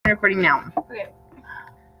Recording now. Okay.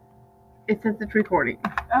 It says it's recording.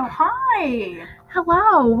 Oh, hi.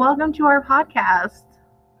 Hello, welcome to our podcast.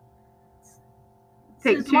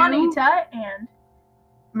 This is Juanita and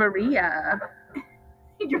Maria.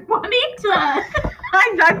 you're Juanita.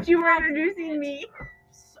 I thought you were introducing me.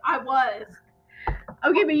 I was.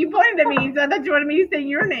 Okay, but you pointed at me, so I thought you wanted me to say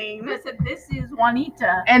your name. I said, this is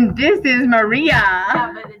Juanita. And this is Maria.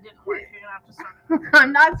 Yeah, but it didn't work. You're going to have to start it over.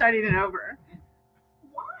 I'm not starting it over.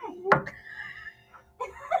 Why?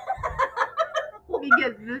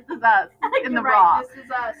 Because this is us in the You're raw. right, this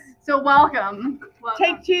is us. So welcome. Welcome.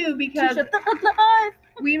 Take two, because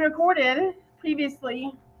we recorded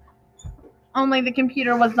previously. Only the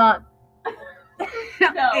computer was not.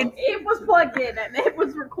 No, it was plugged in and it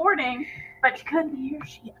was recording, but you couldn't hear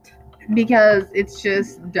shit. Because it's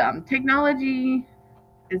just dumb. Technology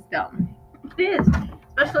is dumb. It is.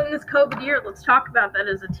 Especially in this COVID year. Let's talk about that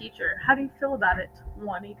as a teacher. How do you feel about it,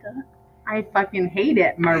 Juanita? I fucking hate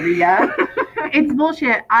it, Maria. It's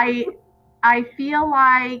bullshit. I feel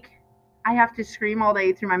like I have to scream all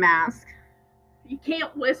day through my mask. You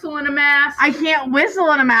can't whistle in a mask. I can't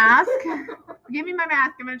whistle in a mask. Give me my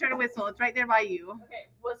mask. I'm going to try to whistle. It's right there by you. Okay,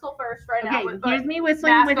 whistle first right now. Okay, here's me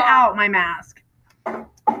whistling mask without my mask.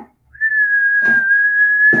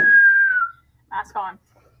 Mask on.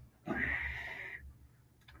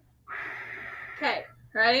 Okay,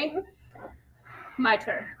 ready? My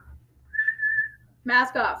turn.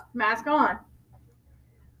 Mask off. Mask on.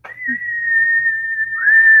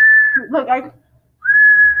 Look,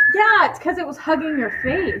 Yeah, it's because it was hugging your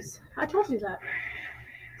face. I told you that.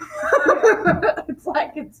 It's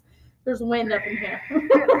like there's wind up in here.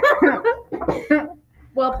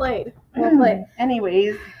 Well played. Well played.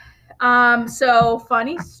 Anyways. So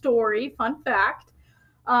funny story, fun fact.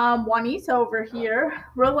 Juanita over here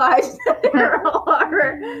realized that there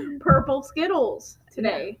are purple Skittles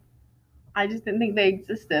today. I just didn't think they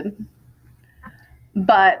existed.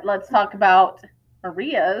 But let's talk about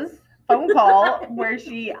Maria's phone call where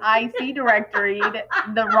she IC directoried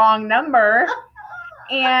the wrong number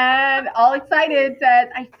and all excited says,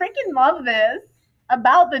 I freaking love this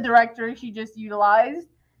about the directory she just utilized,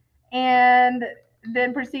 and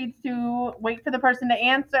then proceeds to wait for the person to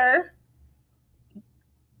answer,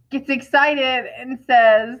 gets excited and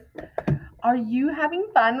says, are you having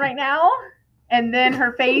fun right now? And then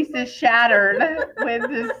her face is shattered with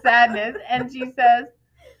this sadness, and she says,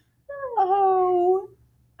 oh,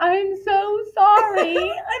 I'm so sorry.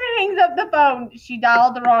 And hangs up the phone. She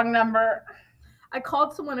dialed the wrong number. I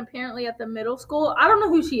called someone apparently at the middle school. I don't know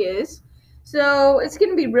who she is. So it's going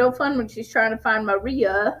to be real fun when she's trying to find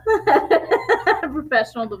Maria.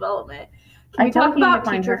 Professional development. Can we talk about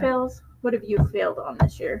teacher fails? What have you failed on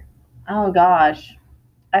this year? Oh, gosh.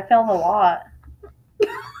 I failed a lot.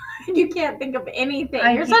 You can't think of anything.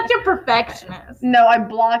 You're such a perfectionist. No, I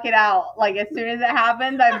block it out. Like, as soon as it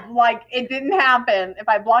happens, it didn't happen. If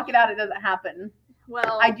I block it out, it doesn't happen.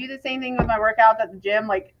 Well, I do the same thing with my workouts at the gym.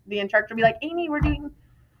 Like, the instructor will be like, Amy, we're doing...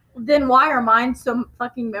 Then why are mine so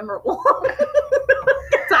fucking memorable?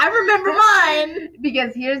 Because I remember mine.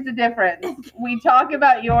 Because here's the difference. We talk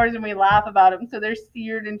about yours and we laugh about them, so they're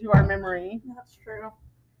seared into our memory. That's true.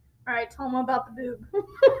 All right, tell them about the boob.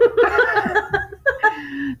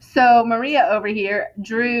 So Maria over here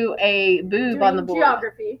drew a boob on the board.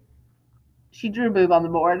 Geography. She drew a boob on the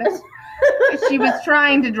board. She was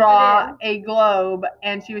trying to draw a globe,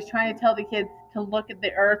 and she was trying to tell the kids to look at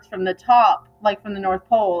the Earth from the top, like from the North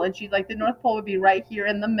Pole. And she's like, the North Pole would be right here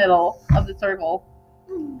in the middle of the circle.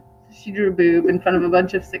 She drew a boob in front of a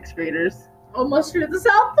bunch of 6th graders. Almost drew the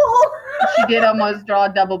South Pole. She did almost draw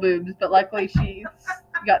double boobs, but luckily she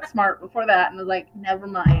got smart before that and was like, never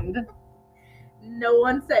mind. No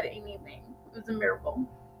one said anything. It was a miracle.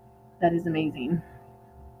 That is amazing.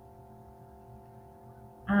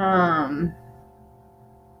 But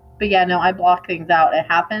yeah, no, I block things out. It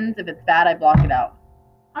happens. If it's bad, I block it out.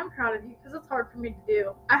 I'm proud of you because it's hard for me to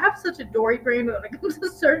do. I have such a Dory brain when it comes to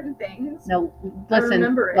certain things. No,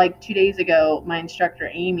 listen, like 2 days ago, my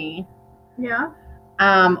instructor, Amy,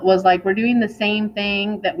 was like, we're doing the same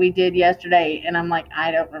thing that we did yesterday. And I'm like,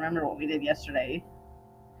 I don't remember what we did yesterday.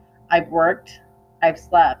 I've worked. I've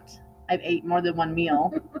slept. I've ate more than one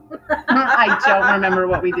meal. I don't remember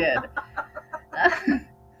what we did.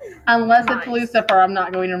 Unless it's Lucifer, I'm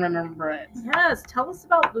not going to remember it. Yes, tell us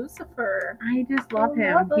about Lucifer. I just love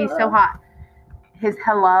him. He's so hot. His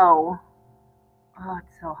hello. Oh,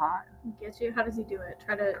 it's so hot. Get you? How does he do it?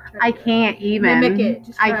 Try to I can't even. Mimic it.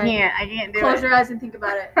 Just try. I can't do it. Close your eyes and think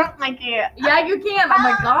about it. I can't. Yeah, you can. Oh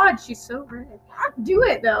my God, she's so red. Do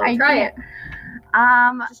it though. Try it.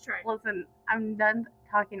 Just try. Listen, I'm done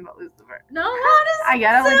talking about Lucifer. No, how does I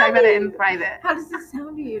gotta only talk sound about to it in you? private. How does it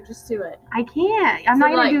sound to you? Just do it. I can't. I'm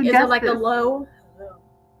not gonna do Is justice. it like a low?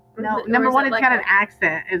 Or No, is it- or number is one, it it's like got a- an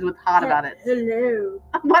accent. Is what's hot about it. Hello.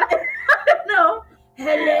 What? No.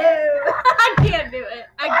 Hello. I can't do it.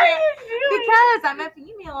 I What are can't. you doing? Because I'm a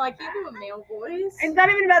female. I can't do a male voice. It's not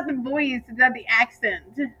even about the voice. It's about the accent.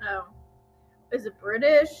 Oh. Is it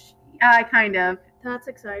British? Kind of. That's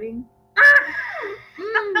exciting.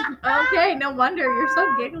 Okay, no wonder you're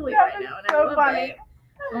so giggly That right was now. And so I love funny. it.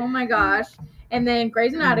 Oh my gosh. And then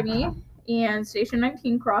Grey's Anatomy and Station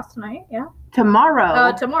 19 cross tonight. Yeah.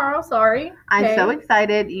 Tomorrow. Tomorrow, sorry. I'm Okay. so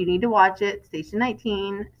excited. You need to watch it. Station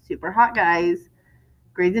 19. Super hot guys.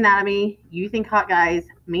 Grey's Anatomy. You think hot guys.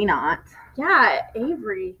 Me not. Yeah,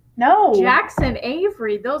 Avery. No. Jackson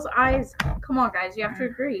Avery. Those eyes. Come on, guys. You have to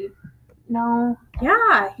agree. No.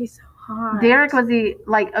 Yeah, he's so hot. Derek was the,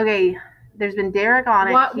 like, okay, there's been Derek on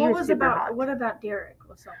it. What He was super about? hot. What about Derek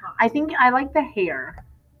was so hot? I think I like the hair.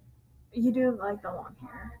 You do like the long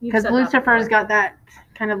hair. You've Because said that Lucifer's before. got that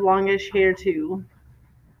kind of longish hair too.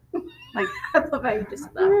 Like, I love how you just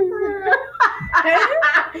said that.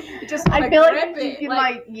 You just I wanna feel like grip you it, can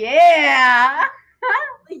like, yeah.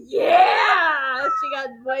 yeah. She got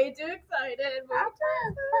way too excited.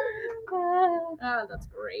 Oh, that's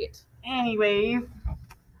great. Anyways,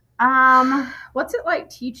 What's it like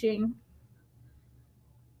teaching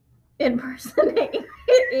in person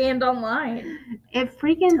and online? it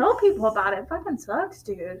freaking. Tell people about it. It fucking sucks,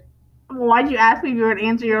 dude. Why'd you ask me if you were to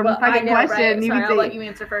answer your own Well, I fucking know, question? right? You Sorry, could I'll say, let you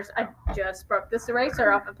answer first. I just broke this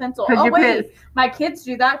eraser off a pencil. 'cause Oh you're wait, pissed. my kids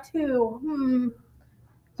do that too.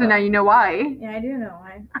 So now you know why. Yeah, I do know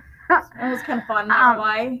why. That was kind of fun. Not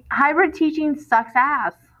why. Hybrid teaching sucks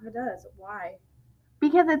ass. It does. Why?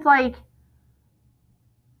 Because it's like,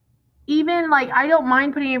 even like, I don't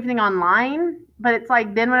mind putting everything online, but it's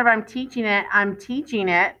like, then whenever I'm teaching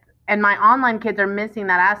it, and my online kids are missing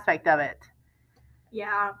that aspect of it.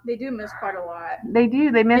 Yeah, they do miss quite a lot. They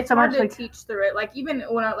do. They miss It's so hard much. to Like, teach through it. Like even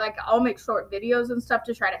when I'll make short videos and stuff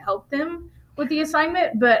to try to help them with the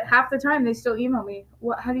assignment, but half the time they still email me.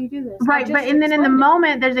 How do you do this? right, but and then in the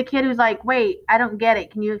moment, there's a kid who's like, "Wait, I don't get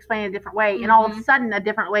it. Can you explain it a different way?" And all of a sudden, a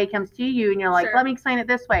different way comes to you, and you're like, Sure. "Let me explain it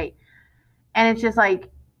this way." And it's just like,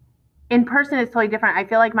 in person, it's totally different. I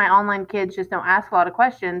feel like my online kids just don't ask a lot of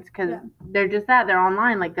questions because they're just that. They're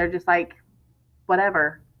online, like they're just like,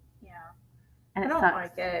 whatever. Yeah, And I it don't sucks.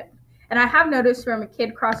 like it. And I have noticed from a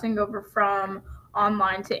kid crossing over from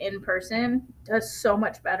online to in person does so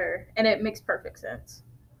much better, and it makes perfect sense.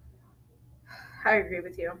 I agree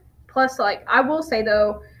with you. Plus, like, I will say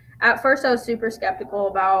though, at first I was super skeptical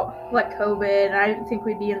about like COVID, and I didn't think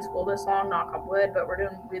we'd be in school this long, knock on wood, but we're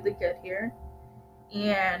doing really good here.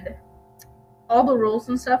 And all the rules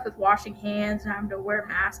and stuff with washing hands and having to wear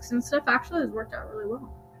masks and stuff actually has worked out really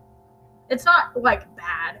well. It's not like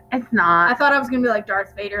bad. It's I not. thought I was gonna be like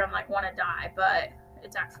Darth Vader and like want to die, but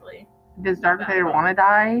it's actually. Does Darth Vader want to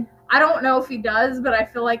die? I don't know if he does, but I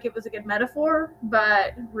feel like it was a good metaphor,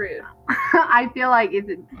 but rude. I feel like is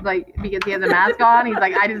it like because he has a mask on? He's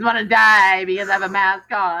like, I just want to die because I have a mask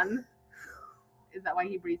on. Is that why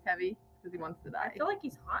he breathes heavy? Because he wants to I die. feel like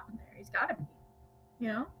he's hot in there. He's gotta be. You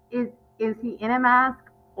know, Is he in a mask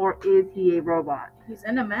or is he a robot? he's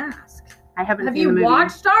in a mask. I haven't Have seen the you movie.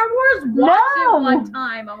 watched Star Wars? Watch No. it one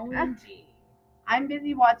time. OMG. I'm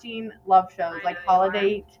busy watching love shows I like know you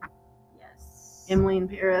Holiday, Yes. Emily in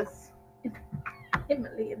Paris,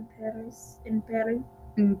 Emily in Paris. In Paris.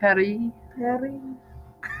 in Paris, Paris.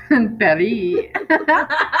 in Paris.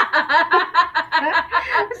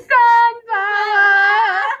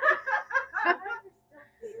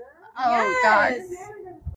 Oh Yes. gosh.